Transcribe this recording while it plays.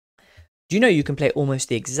Do you know you can play almost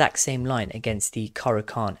the exact same line against the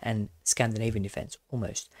Caro-Kann and Scandinavian defense?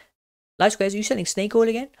 Almost. Light Squares, are you selling snake oil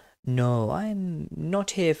again? No, I'm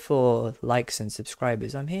not here for likes and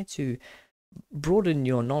subscribers. I'm here to broaden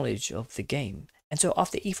your knowledge of the game. And so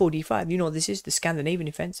after e4, d5, you know what this is? The Scandinavian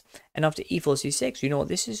defense. And after e4, c6, you know what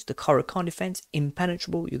this is? The Caro-Kann defense.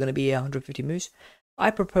 Impenetrable. You're going to be 150 moves.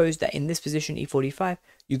 I propose that in this position, e4, d5,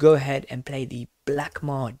 you go ahead and play the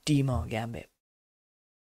Blackmar Diemer Gambit.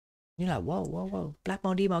 You're like, whoa, whoa, whoa.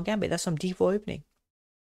 Blackmar Diemer Gambit, that's some d4 opening.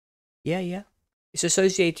 Yeah. It's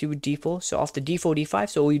associated with d4. So after d4, d5,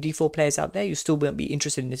 so all you d4 players out there, you still won't be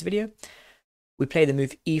interested in this video. We play the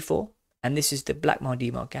move e4. And this is the Blackmar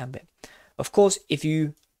Diemer Gambit. Of course, if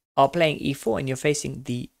you are playing e4 and you're facing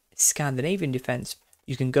the Scandinavian defense,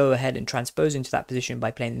 you can go ahead and transpose into that position by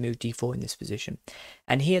playing the move d4 in this position.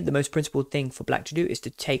 And here, the most principled thing for black to do is to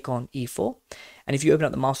take on e4. And if you open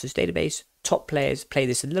up the Masters database, top players play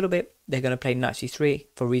this a little bit. They're going to play knight c3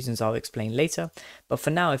 for reasons I'll explain later. But for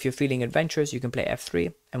now, if you're feeling adventurous, you can play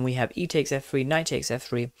f3. And we have e takes f3, knight takes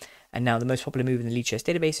f3. And now the most popular move in the Lichess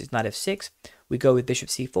database is knight f6. We go with bishop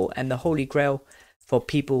c4. And the holy grail for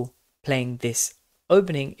people playing this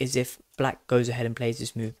opening is if black goes ahead and plays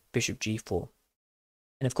this move, bishop g4.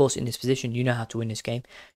 And of course, in this position, you know how to win this game.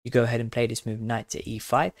 You go ahead and play this move, knight to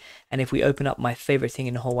e5. And if we open up my favorite thing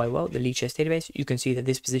in the whole wide world, the Lichess database, you can see that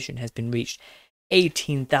this position has been reached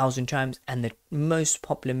 18,000 times. And the most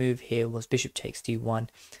popular move here was bishop takes d1.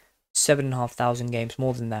 7,500 games,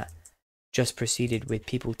 more than that, just proceeded with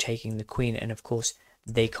people taking the queen. And of course,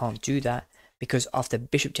 they can't do that because after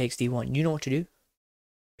bishop takes d1, you know what to do?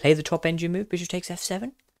 Play the top engine move, bishop takes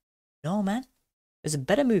f7? No, man. There's a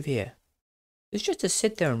better move here. It's just to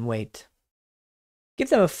sit there and wait. Give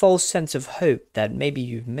them a false sense of hope that maybe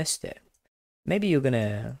you've missed it. Maybe you're going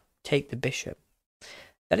to take the bishop.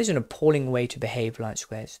 That is an appalling way to behave, light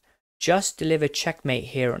squares. Just deliver checkmate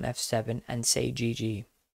here on f7 and say GG.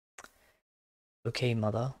 Okay,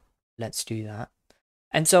 mother. Let's do that.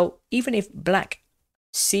 And so, even if black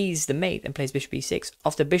sees the mate and plays bishop e6,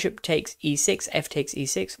 after bishop takes e6, f takes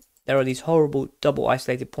e6, there are these horrible double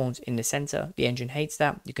isolated pawns in the center. The engine hates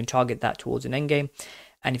that. You can target that towards an endgame.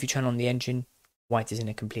 And if you turn on the engine, white is in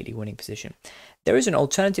a completely winning position. There is an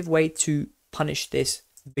alternative way to punish this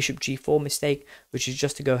bishop g4 mistake, which is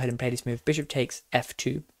just to go ahead and play this move. Bishop takes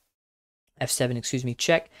f2, f7, excuse me,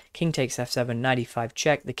 check. King takes f7, knight e5,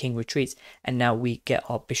 check. The king retreats. And now we get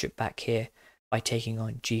our bishop back here by taking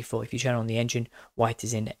on g4. If you turn on the engine, white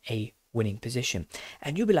is in a winning position.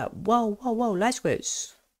 And you'll be like, whoa, light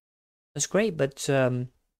squares. That's great, but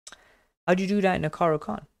how do you do that in a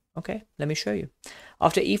Caro-Kann? Okay, let me show you.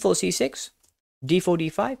 After e4, c6,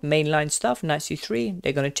 d4, d5, mainline stuff, knight c3,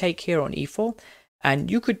 they're going to take here on e4.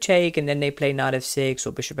 And you could take, and then they play knight f6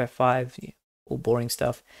 or bishop f5, all boring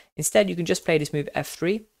stuff. Instead, you can just play this move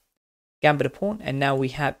f3, gambit a pawn, and now we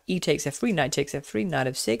have e takes f3, knight takes f3, knight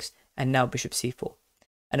f6, and now bishop c4.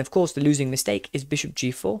 And of course, the losing mistake is bishop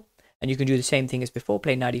g4. And you can do the same thing as before,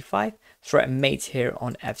 play knight e5, threaten mate here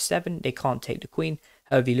on f7. They can't take the queen.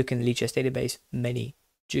 However, you look in the Lichess database, many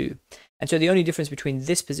do. And so the only difference between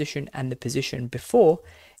this position and the position before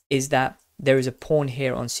is that there is a pawn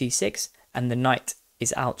here on c6 and the knight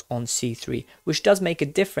is out on c3, which does make a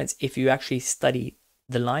difference if you actually study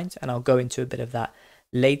the lines. And I'll go into a bit of that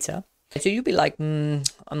later. So you'll be like, I'm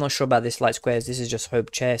not sure about this, light squares. This is just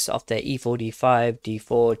hope chess. After e4, d5,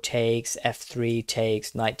 d4 takes, f3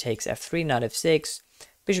 takes, knight takes f3, knight f6,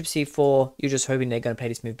 bishop c4. You're just hoping they're going to play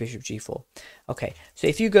this move, bishop g4. Okay, so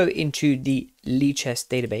if you go into the Lichess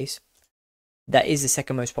database, that is the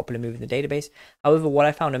second most popular move in the database. However, what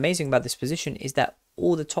I found amazing about this position is that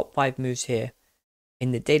all the top 5 moves here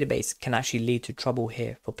in the database can actually lead to trouble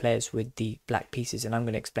here for players with the black pieces, and I'm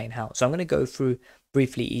going to explain how. So I'm going to go through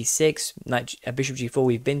briefly e6, bishop g4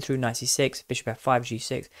 we've been through, knight c6, bishop f5,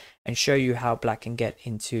 g6, and show you how black can get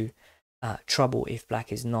into trouble if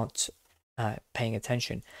black is not paying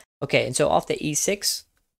attention. Okay, and so after e6,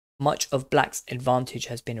 much of black's advantage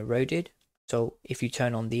has been eroded. So if you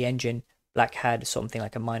turn on the engine, black had something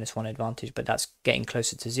like a -1 advantage, but that's getting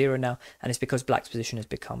closer to 0 now. And it's because black's position has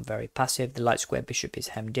become very passive. The light square bishop is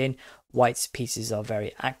hemmed in. White's pieces are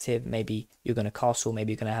very active. Maybe you're going to castle.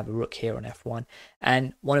 Maybe you're going to have a rook here on f1.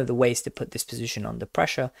 And one of the ways to put this position under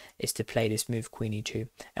pressure is to play this move queen e2.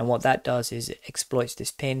 And what that does is it exploits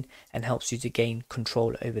this pin and helps you to gain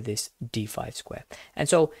control over this d5 square. And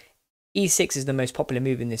so e6 is the most popular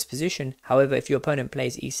move in this position. However, if your opponent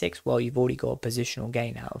plays e6, well, you've already got a positional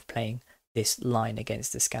gain out of playing this line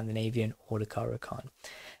against the Scandinavian or the Caro-Kann.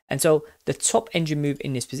 And so the top engine move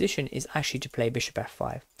in this position is actually to play bishop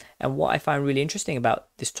f5. And what I find really interesting about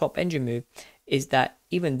this top engine move is that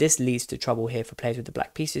even this leads to trouble here for players with the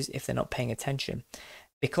black pieces if they're not paying attention.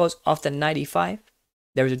 Because after knight e5,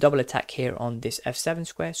 there is a double attack here on this f7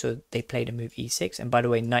 square, so they played a move e6. And by the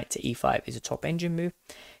way, knight to e5 is a top engine move.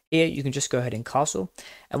 Here you can just go ahead and castle.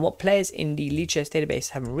 And what players in the lead chess database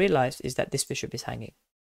haven't realized is that this bishop is hanging.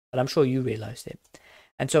 But I'm sure you realized it.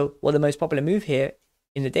 And so, well, the most popular move here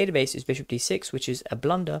in the database is bishop d6, which is a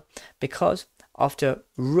blunder, because after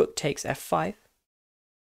rook takes f5,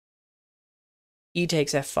 e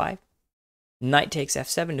takes f5, knight takes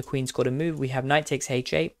f7, the queen's got to move. We have knight takes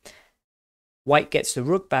h8. White gets the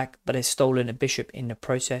rook back, but has stolen a bishop in the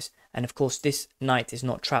process. And of course, this knight is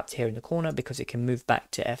not trapped here in the corner because it can move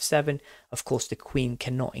back to f7. Of course, the queen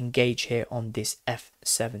cannot engage here on this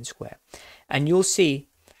f7 square. And you'll see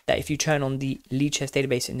that if you turn on the lead chess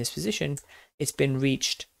database in this position, it's been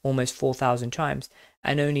reached almost 4,000 times,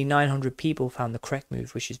 and only 900 people found the correct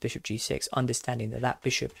move, which is bishop g6, understanding that that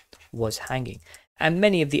bishop was hanging. And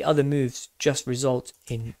many of the other moves just result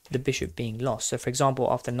in the bishop being lost. So for example,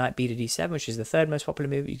 after knight b to d7, which is the third most popular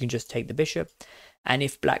move, you can just take the bishop. And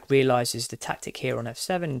if black realizes the tactic here on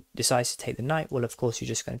f7, decides to take the knight, well, of course, you're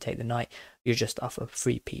just going to take the knight. You're just off a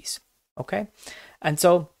free piece. Okay. And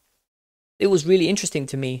so it was really interesting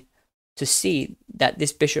to me to see that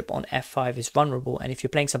this bishop on f5 is vulnerable. And if you're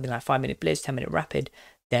playing something like 5-minute blitz, 10-minute rapid,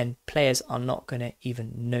 then players are not going to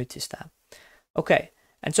even notice that. Okay.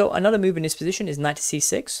 And so another move in this position is knight to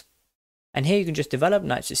c6. And here you can just develop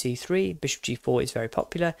knight to c3, bishop g4 is very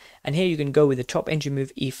popular. And here you can go with the top engine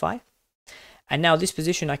move e5. And now this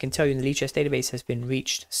position, I can tell you in the lead chess database, has been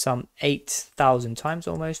reached some 8,000 times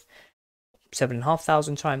almost,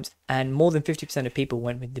 7,500 times. And more than 50% of people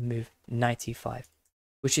went with the move knight e5,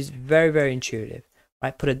 which is very, very intuitive.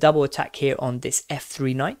 Right? Put a double attack here on this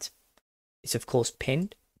f3 knight. It's of course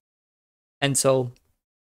pinned. And so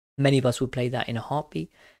many of us would play that in a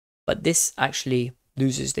heartbeat, but this actually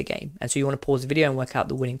loses the game. And so you want to pause the video and work out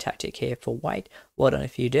the winning tactic here for white. Well done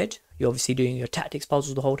if you did. You're obviously doing your tactics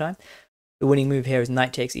puzzles the whole time. The winning move here is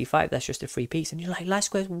knight takes e5. That's just a free piece. And you're like, light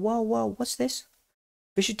squares, whoa, what's this?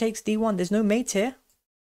 Bishop takes d1. There's no mate here.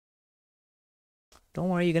 Don't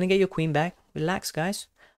worry, you're going to get your queen back. Relax, guys.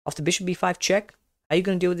 After bishop b5 check, how are you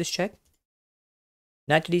going to deal with this check?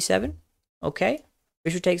 Knight to d7. Okay.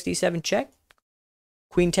 Bishop takes d7 check.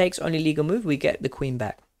 Queen takes, only legal move, we get the queen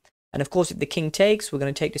back. And of course, if the king takes, we're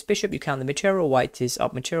going to take this bishop, you count the material, white is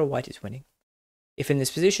up material, white is winning. If in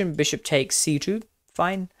this position, bishop takes c2,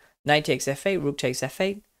 fine. Knight takes f8, rook takes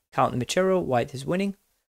f8, count the material, white is winning.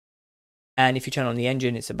 And if you turn on the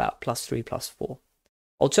engine, it's about +3, +4.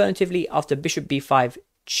 Alternatively, after bishop b5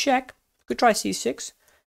 check, we could try c6,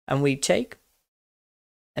 and we take.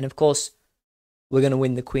 And of course, we're going to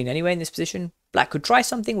win the queen anyway in this position. Black could try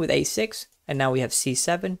something with a6, and now we have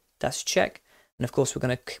c7, that's check. And of course, we're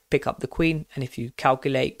going to pick up the queen. And if you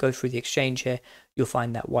calculate, go through the exchange here, you'll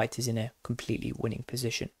find that white is in a completely winning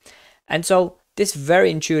position. And so this very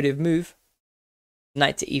intuitive move,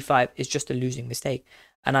 knight to e5, is just a losing mistake.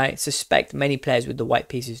 And I suspect many players with the white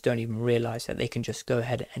pieces don't even realize that they can just go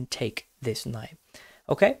ahead and take this knight.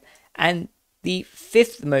 Okay, and the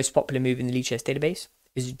fifth most popular move in the lead chess database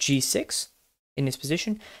is g6 in this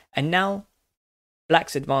position. And now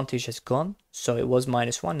black's advantage has gone. So it was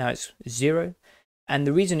 -1, now it's 0. And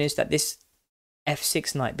the reason is that this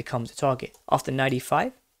f6 knight becomes a target. After knight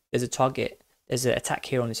e5, there's a target, there's an attack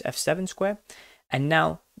here on this f7 square. And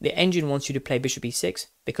now the engine wants you to play bishop e6,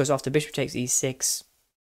 because after bishop takes e6,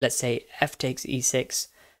 let's say f takes e6,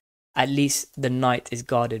 at least the knight is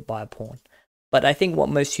guarded by a pawn. But I think what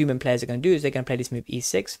most human players are going to do is they're going to play this move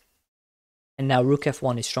e6. And now rook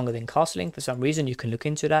f1 is stronger than castling for some reason. You can look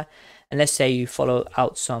into that. And let's say you follow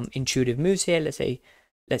out some intuitive moves here. Let's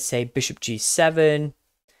say bishop g7,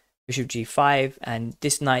 bishop g5, and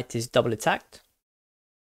this knight is double attacked.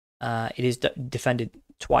 It is defended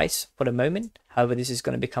twice for the moment. However, this is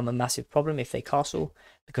going to become a massive problem if they castle,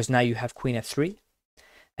 because now you have queen f3.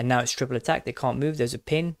 And now it's triple attack. They can't move. There's a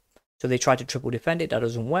pin. So they try to triple defend it. That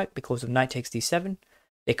doesn't work because of knight takes d7.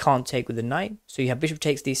 They can't take with the knight. So you have bishop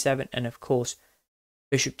takes d7. And of course,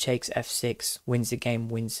 bishop takes f6 wins the game,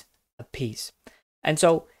 wins a piece. And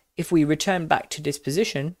so if we return back to this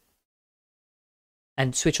position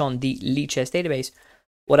and switch on the lead chess database,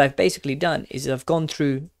 what I've basically done is I've gone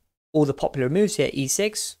through all the popular moves here.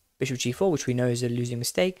 e6, bishop g4, which we know is a losing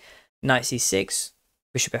mistake. Knight c6,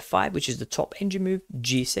 bishop f5, which is the top engine move,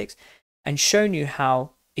 g6. And shown you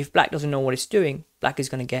how if black doesn't know what it's doing, black is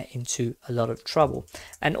going to get into a lot of trouble.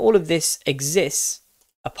 And all of this exists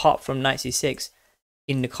apart from knight c6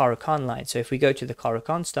 in the Caro-Kann line. So if we go to the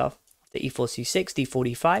Caro-Kann stuff, the e4 c6, d4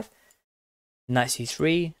 d5, knight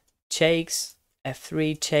c3 takes,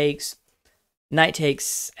 f3 takes, knight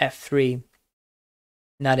takes f3,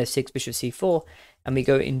 knight f6, bishop c4, and we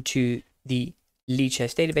go into the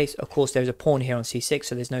Lichess database. Of course, there's a pawn here on c6,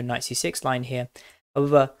 so there's no knight c6 line here.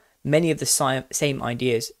 However, many of the same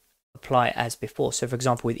ideas apply as before. So for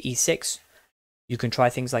example, with e6, you can try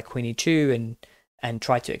things like queen e2 and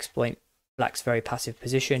try to exploit black's very passive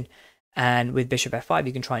position. And with bishop f5,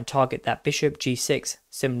 you can try and target that bishop, g6,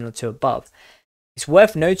 similar to above. It's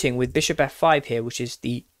worth noting with bishop f5 here, which is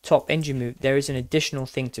the top engine move, there is an additional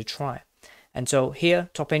thing to try. And so here,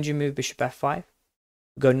 top engine move, bishop f5,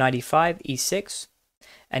 go knight e5, e6.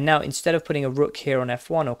 And now instead of putting a rook here on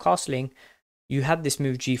f1 or castling, you have this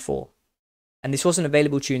move g4. And this wasn't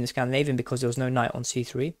available to you in the Scandinavian because there was no knight on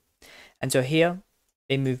c3. And so here,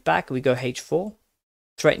 they move back, we go h4,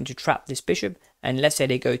 threaten to trap this bishop. And let's say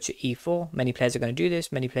they go to e4. Many players are going to do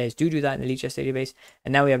this. Many players do that in the Lichess database.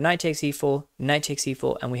 And now we have knight takes e4, knight takes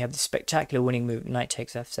e4, and we have the spectacular winning move, knight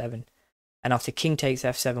takes f7. And after king takes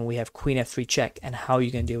f7, we have queen f3 check. And how are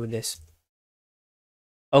you going to deal with this?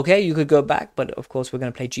 Okay, you could go back, but of course we're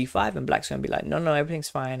going to play g5, and black's going to be like, no, everything's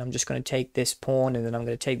fine. I'm just going to take this pawn, and then I'm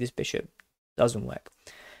going to take this bishop. Doesn't work.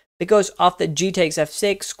 Because after g takes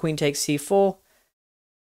f6, queen takes c4,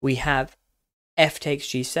 we have f takes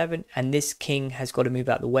g7, and this king has got to move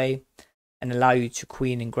out the way and allow you to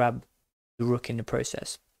queen and grab the rook in the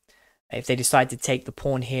process. If they decide to take the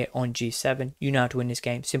pawn here on g7, you know how to win this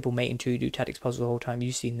game. Simple mate in 2, do tactics puzzle the whole time.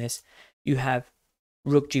 You've seen this. You have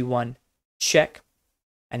rook g1 check,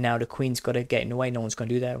 and now the queen's got to get in the way. No one's going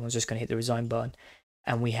to do that. Everyone's just going to hit the resign button.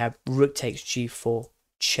 And we have rook takes g4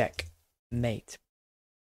 check mate.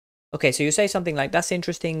 Okay, so you say something like, that's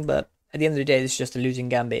interesting, but at the end of the day, this is just a losing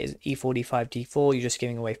gambit. Is e4, d5, d4. You're just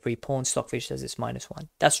giving away free pawns. Stockfish says it's -1.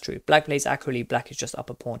 That's true. Black plays accurately. Black is just up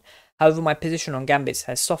a pawn. However, my position on gambits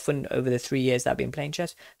has softened over the 3 years that I've been playing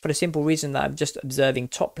chess, for the simple reason that I'm just observing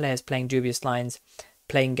top players playing dubious lines,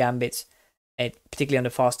 playing gambits, particularly under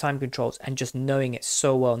fast time controls, and just knowing it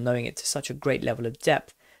so well, knowing it to such a great level of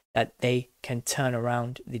depth that they can turn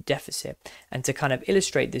around the deficit. And to kind of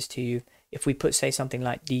illustrate this to you, if we put, say, something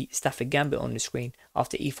like the Stafford Gambit on the screen,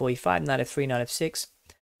 after e4, e5, knight f3, knight f6,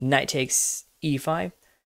 knight takes e5,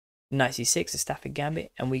 knight c6, the Stafford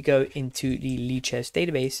Gambit, and we go into the Lichess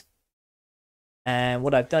database. And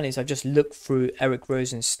what I've done is I've just looked through Eric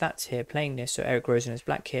Rosen's stats here playing this. So Eric Rosen is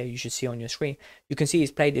black here, you should see on your screen. You can see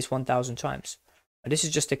he's played this 1,000 times. This is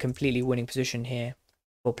just a completely winning position here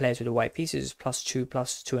for players with the white pieces, +2,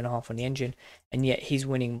 +2.5 on the engine, and yet he's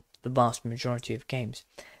winning the vast majority of games.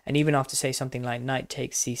 And even after, say, something like knight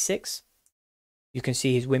takes c6, you can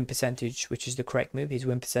see his win percentage, which is the correct move. His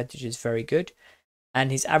win percentage is very good,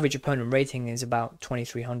 and his average opponent rating is about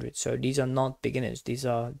 2,300. So these are not beginners. These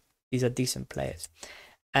are decent players.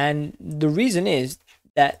 And the reason is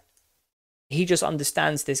that he just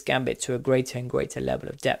understands this gambit to a greater and greater level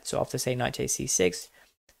of depth. So after, say, knight takes c6,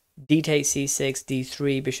 d takes c6,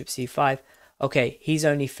 d3, bishop c5. Okay, he's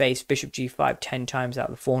only faced bishop g5 10 times out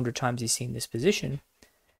of the 400 times he's seen this position.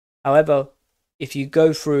 However, if you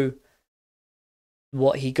go through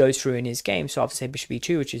what he goes through in his game, so after, say, bishop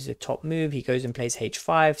e2, which is a top move, he goes and plays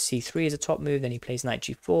h5, c3 is a top move, then he plays knight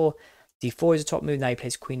g4, d4 is a top move, now he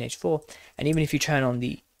plays queen h4. And even if you turn on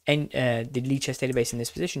the Lichess database in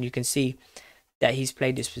this position, you can see that he's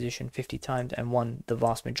played this position 50 times and won the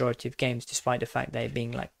vast majority of games, despite the fact that it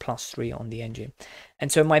being like +3 on the engine.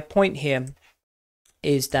 And so my point here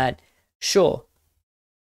is that, sure,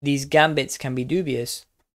 these gambits can be dubious.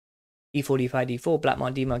 e4, d5, d4,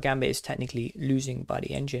 Blackmar, Diemer gambit is technically losing by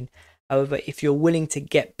the engine. However, if you're willing to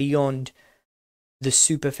get beyond the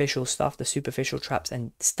superficial stuff, the superficial traps,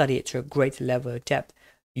 and study it to a greater level of depth,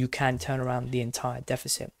 you can turn around the entire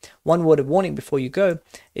deficit. One word of warning before you go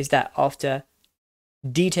is that after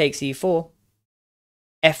d takes e4,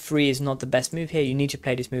 f3 is not the best move here. You need to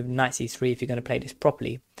play this move knight c3 if you're going to play this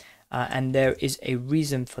properly. And there is a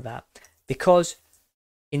reason for that. Because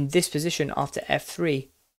in this position after f3,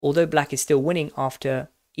 although black is still winning after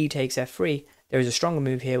e takes f3, there is a stronger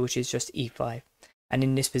move here, which is just e5. And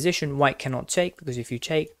in this position, white cannot take, because if you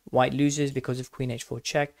take, white loses because of queen h4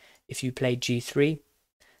 check. If you play g3,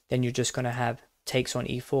 then you're just going to have takes on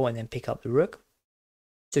e4 and then pick up the rook.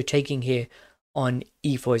 So taking here on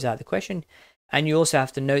e4 is out of the question. And you also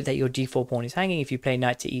have to note that your d4 pawn is hanging. If you play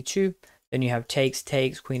knight to e2, then you have takes,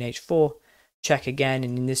 queen h4, check again.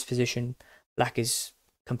 And in this position, black is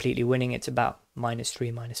completely winning. It's about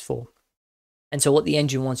 -3, -4. And so what the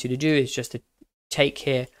engine wants you to do is just to take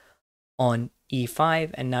here on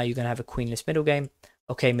e5, and now you're going to have a queenless middle game.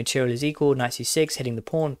 Okay, material is equal, knight c6, hitting the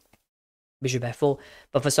pawn, bishop f4,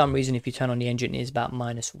 but for some reason, if you turn on the engine, it is about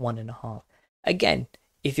 -1.5. Again,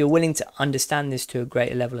 if you're willing to understand this to a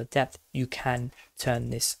greater level of depth, you can turn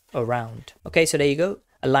this around. Okay, so there you go.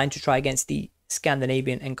 A line to try against the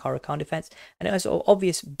Scandinavian and Caro-Kann defense. And it has an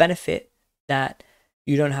obvious benefit that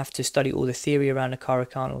you don't have to study all the theory around the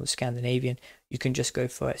Caro-Kann or the Scandinavian. You can just go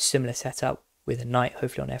for a similar setup with a knight,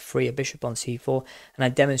 hopefully on f3, a bishop on c4. And I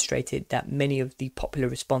demonstrated that many of the popular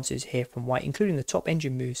responses here from white, including the top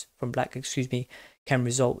engine moves from black, can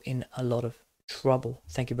result in a lot of trouble.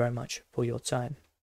 Thank you very much for your time.